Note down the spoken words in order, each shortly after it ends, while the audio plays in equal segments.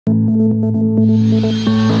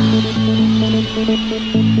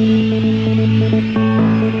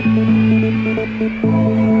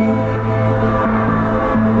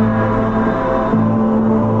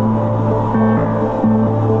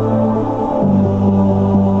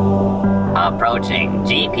Approaching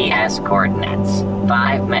GPS coordinates.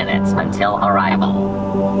 5 minutes until arrival.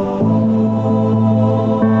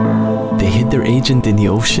 They hid their agent in the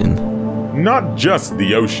ocean. Not just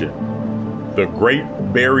the ocean. The Great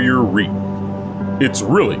Barrier Reef. It's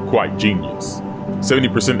really quite genius.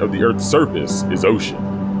 70% of the Earth's surface is ocean.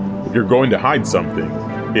 If you're going to hide something,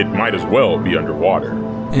 it might as well be underwater.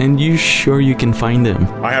 And you sure you can find them?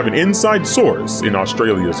 I have an inside source in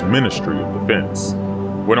Australia's Ministry of Defense.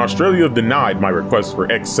 When Australia denied my request for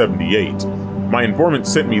X78, my informant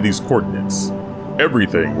sent me these coordinates.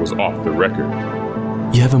 Everything was off the record.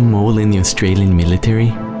 You have a mole in the Australian military?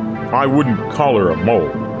 I wouldn't call her a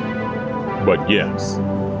mole, but yes.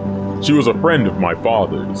 She was a friend of my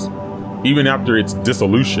father's. Even after its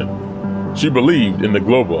dissolution, she believed in the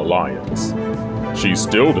Global Alliance. She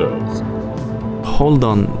still does. Hold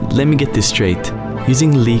on, let me get this straight.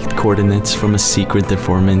 Using leaked coordinates from a secret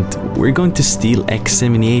informant, we're going to steal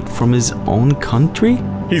X78 from his own country?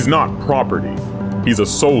 He's not property. He's a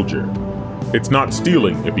soldier. It's not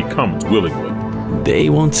stealing if he comes willingly. They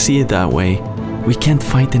won't see it that way. We can't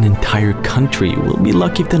fight an entire country. We'll be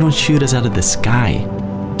lucky if they don't shoot us out of the sky.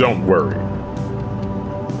 Don't worry.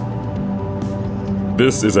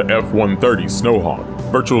 This is a F-130 Snowhawk,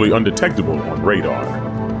 virtually undetectable on radar.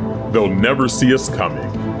 They'll never see us coming.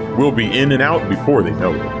 We'll be in and out before they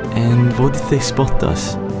know it. And what if they spot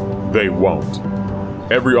us? They won't.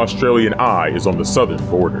 Every Australian eye is on the southern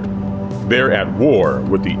border. They're at war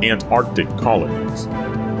with the Antarctic colonies.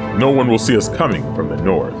 No one will see us coming from the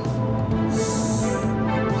north.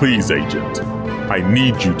 Please, Agent. I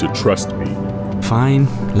need you to trust me. Fine,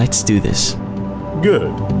 let's do this.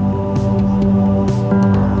 Good.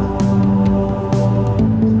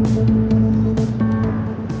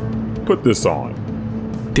 Put this on.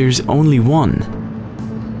 There's only one.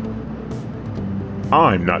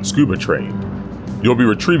 I'm not scuba trained. You'll be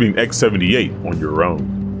retrieving X78 on your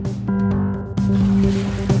own.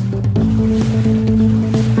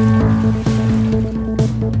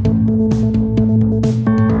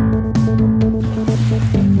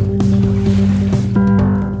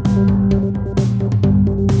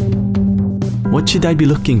 What should I be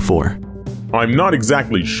looking for? I'm not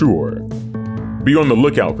exactly sure. Be on the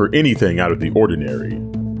lookout for anything out of the ordinary.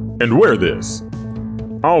 And wear this.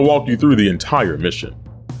 I'll walk you through the entire mission.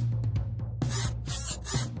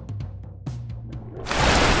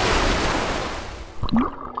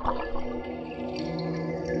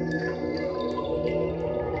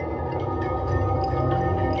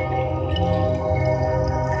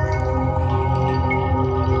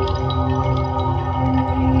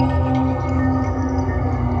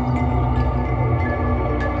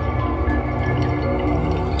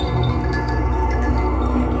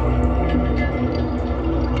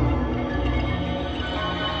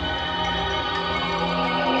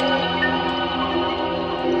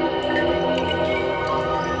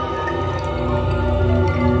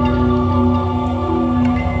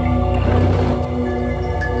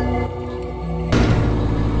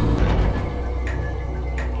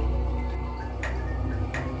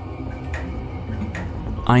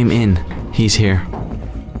 I'm in. He's here.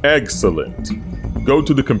 Excellent. Go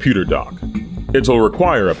to the computer dock. It'll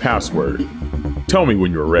require a password. Tell me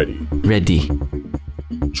when you're ready. Ready.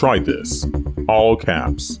 Try this. All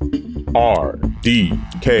caps.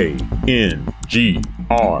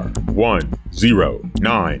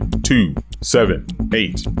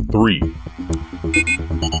 RDKNGR10927883.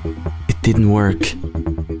 It didn't work.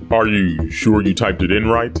 Are you sure you typed it in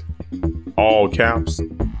right? All caps?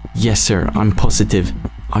 Yes, sir. I'm positive.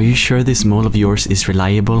 Are you sure this mole of yours is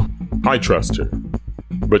reliable? I trust her.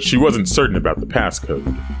 But she wasn't certain about the passcode.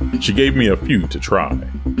 She gave me a few to try.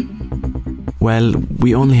 Well,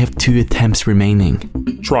 we only have 2 attempts remaining.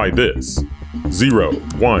 Try this.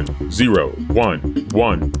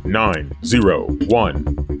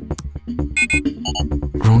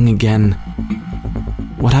 010111901. Wrong again.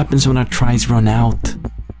 What happens when our tries run out?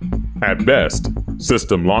 At best,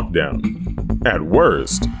 system lockdown. At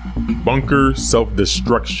worst, bunker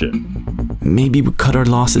self-destruction. Maybe we cut our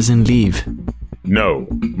losses and leave. No,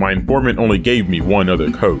 my informant only gave me one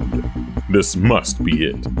other code. This must be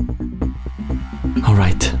it.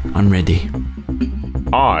 Alright, I'm ready.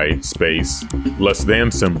 I space less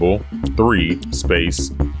than symbol 3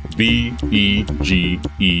 space VEGEMITE.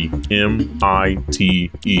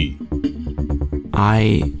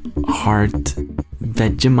 I heart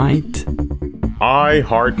Vegemite? I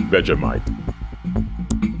heart Vegemite.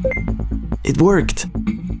 It worked.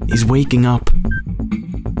 He's waking up.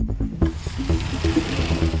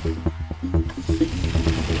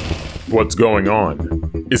 What's going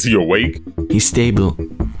on? Is he awake? He's stable,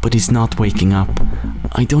 but he's not waking up.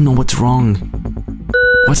 I don't know what's wrong.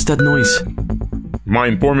 What's that noise? My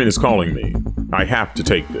informant is calling me. I have to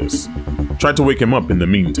take this. Try to wake him up in the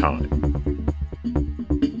meantime.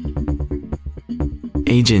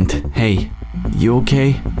 Agent, hey, you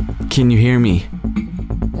okay? Can you hear me?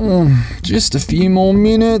 Just a few more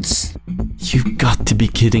minutes. You've got to be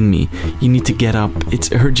kidding me. You need to get up.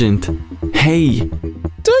 It's urgent. Hey!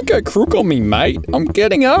 Don't go crook on me, mate. I'm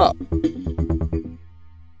getting up.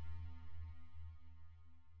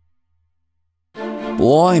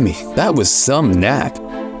 Blimey, that was some nap.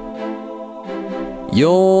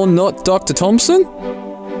 You're not Dr. Thompson?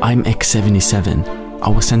 I'm X77. I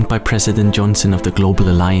was sent by President Johnson of the Global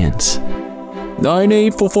Alliance. No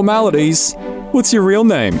need for formalities. What's your real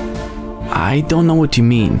name? I don't know what you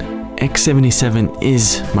mean. X77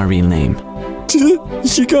 is my real name.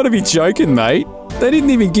 You gotta be joking, mate. They didn't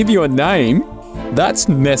even give you a name. That's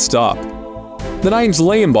messed up. The name's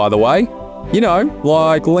Liam, by the way. You know,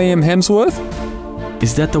 like Liam Hemsworth.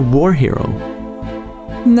 Is that the war hero?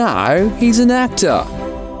 No, he's an actor.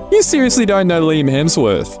 You seriously don't know Liam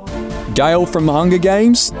Hemsworth? Gale from the Hunger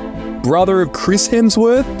Games? Brother of Chris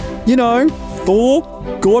Hemsworth? You know, Thor?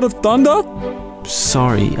 God of Thunder?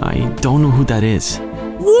 Sorry, I don't know who that is.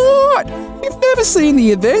 What? You've never seen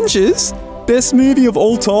The Avengers? Best movie of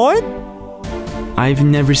all time? I've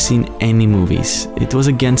never seen any movies. It was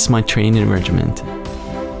against my training regiment.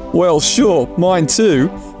 Well, sure, mine too.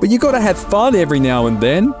 But you gotta have fun every now and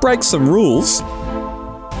then. Break some rules.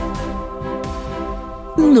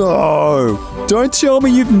 No! Don't tell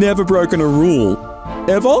me you've never broken a rule.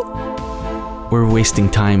 Ever? We're wasting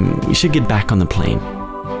time. We should get back on the plane.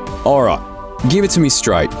 Alright, give it to me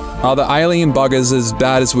straight. Are the alien buggers as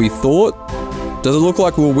bad as we thought? Does it look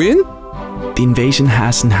like we'll win? The invasion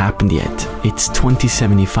hasn't happened yet. It's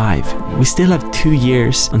 2075. We still have 2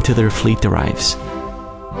 years until their fleet arrives.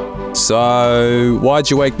 So, why'd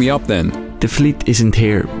you wake me up then? The fleet isn't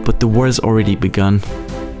here, but the war's already begun.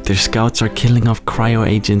 Their scouts are killing off cryo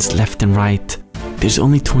agents left and right. There's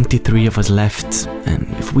only 23 of us left, and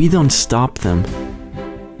if we don't stop them...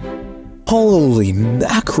 Holy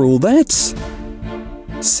mackerel, that's...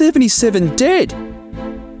 77 dead!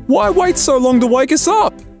 Why wait so long to wake us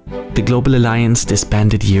up? The Global Alliance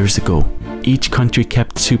disbanded years ago. Each country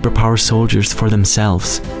kept superpower soldiers for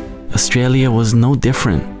themselves. Australia was no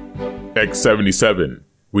different. X77,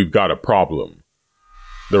 we've got a problem.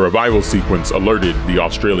 The revival sequence alerted the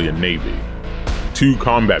Australian Navy. 2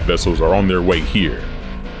 combat vessels are on their way here.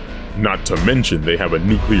 Not to mention they have a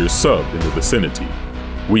nuclear sub in the vicinity.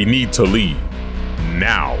 We need to leave.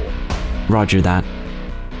 Now. Roger that.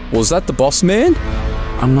 Was that the boss man?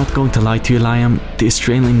 I'm not going to lie to you, Liam. The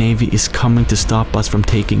Australian Navy is coming to stop us from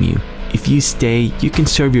taking you. If you stay, you can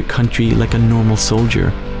serve your country like a normal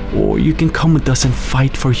soldier. Or you can come with us and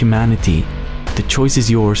fight for humanity. The choice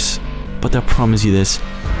is yours. But I promise you this,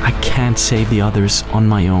 I can't save the others on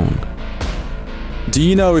my own. Do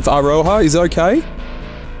you know if Aroha is okay?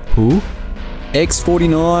 Who?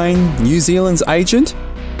 X79, New Zealand's agent?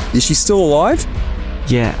 Is she still alive?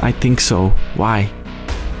 Yeah, I think so. Why?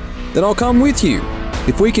 Then I'll come with you.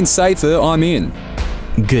 If we can save her, I'm in.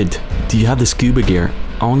 Good. Do you have the scuba gear?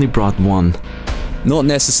 I only brought one. Not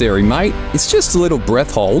necessary, mate. It's just a little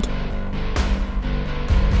breath hold.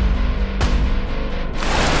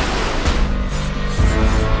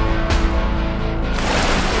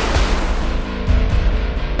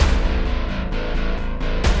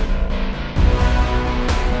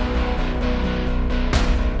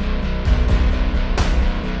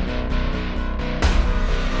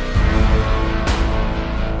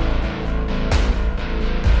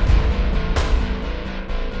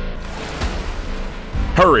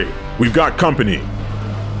 Hurry! We've got company!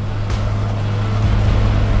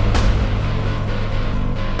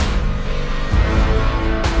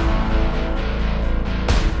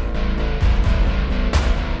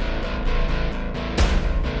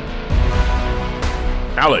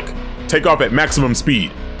 Alec, take off at maximum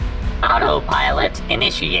speed. Autopilot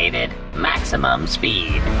initiated. Maximum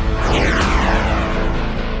speed.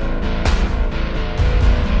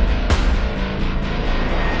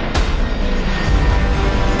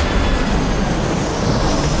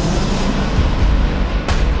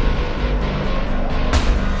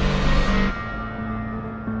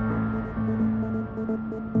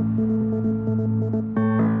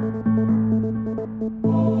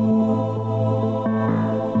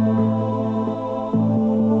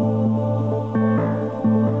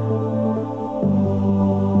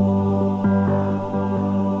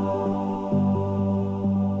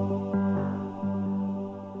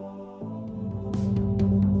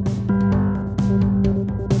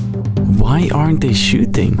 they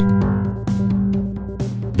shooting?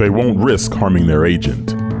 They won't risk harming their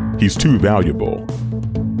agent. He's too valuable.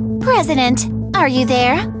 President, are you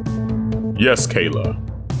there? Yes, Kayla.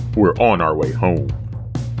 We're on our way home.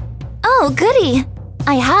 Oh, goody!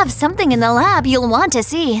 I have something in the lab you'll want to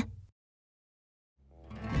see.